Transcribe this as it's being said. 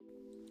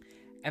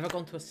Ever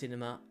gone to a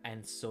cinema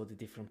and saw the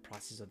different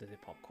prices of the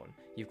popcorn?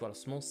 You've got a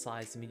small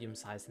size, medium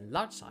size and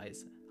large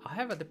size.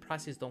 However, the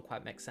prices don't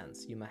quite make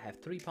sense. You might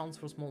have £3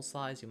 for a small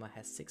size, you might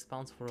have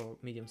 £6 for a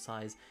medium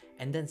size,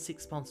 and then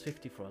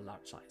 £6.50 for a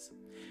large size.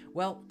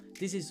 Well,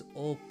 this is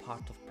all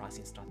part of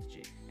pricing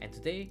strategy, and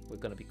today we're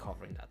going to be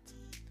covering that.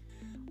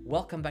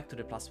 Welcome back to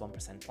the Plus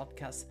 1%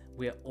 podcast.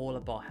 We're all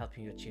about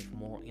helping you achieve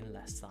more in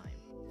less time.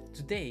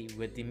 Today,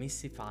 we're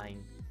demystifying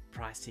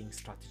pricing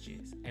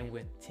strategies, and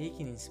we're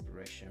taking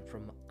inspiration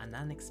from an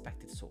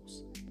unexpected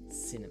source: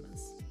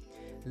 cinemas.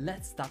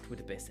 Let's start with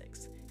the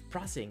basics.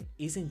 Pricing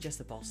isn't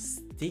just about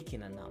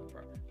sticking a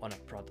number on a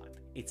product,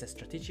 it's a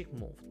strategic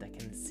move that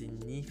can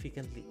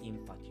significantly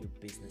impact your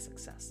business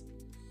success.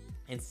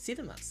 And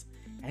cinemas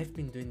have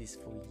been doing this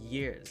for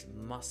years,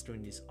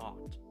 mastering this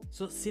art.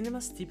 So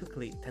cinemas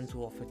typically tend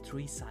to offer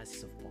three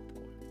sizes of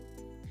popcorn: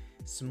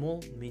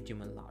 small,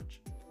 medium and large.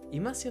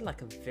 It must seem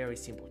like a very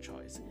simple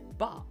choice,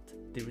 but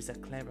there is a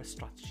clever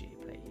strategy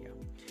at play here.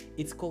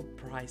 It's called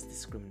price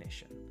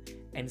discrimination,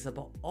 and it's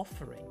about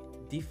offering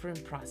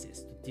different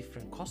prices to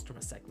different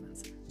customer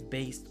segments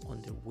based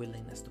on their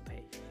willingness to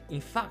pay.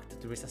 In fact,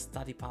 there is a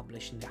study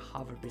published in the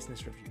Harvard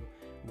Business Review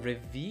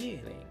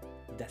revealing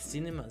that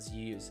cinemas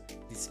use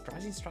this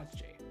pricing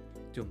strategy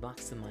to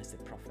maximize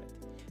their profit.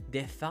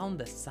 They found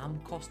that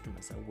some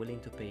customers are willing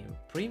to pay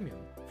a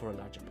premium for a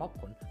larger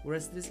popcorn,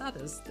 whereas these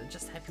others are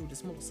just happy with the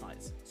smaller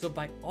size. So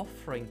by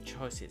offering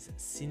choices,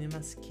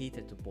 cinemas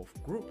cater to both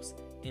groups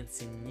and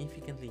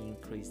significantly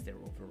increase their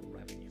overall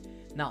revenue.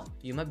 Now,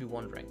 you might be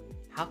wondering,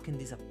 how can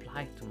this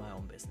apply to my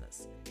own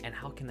business? And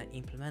how can I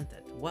implement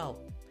it? Well,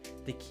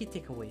 the key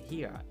takeaway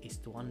here is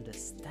to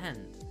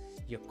understand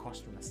your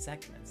customer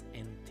segments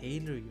and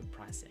tailor your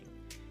pricing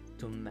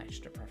to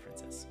match their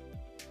preferences.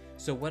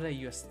 So whether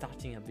you're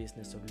starting a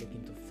business or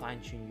looking to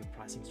fine-tune your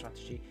pricing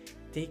strategy,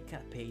 take a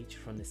page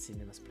from the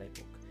Cinemas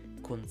playbook.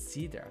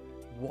 Consider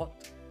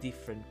what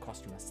different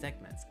customer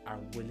segments are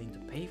willing to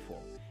pay for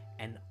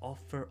and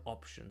offer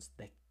options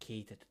that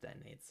cater to their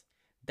needs.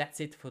 That's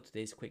it for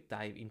today's quick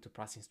dive into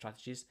pricing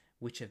strategies,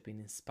 which have been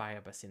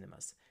inspired by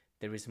cinemas.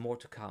 There is more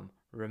to come.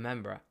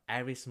 Remember,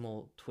 every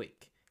small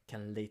tweak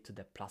can lead to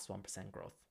the plus 1% growth.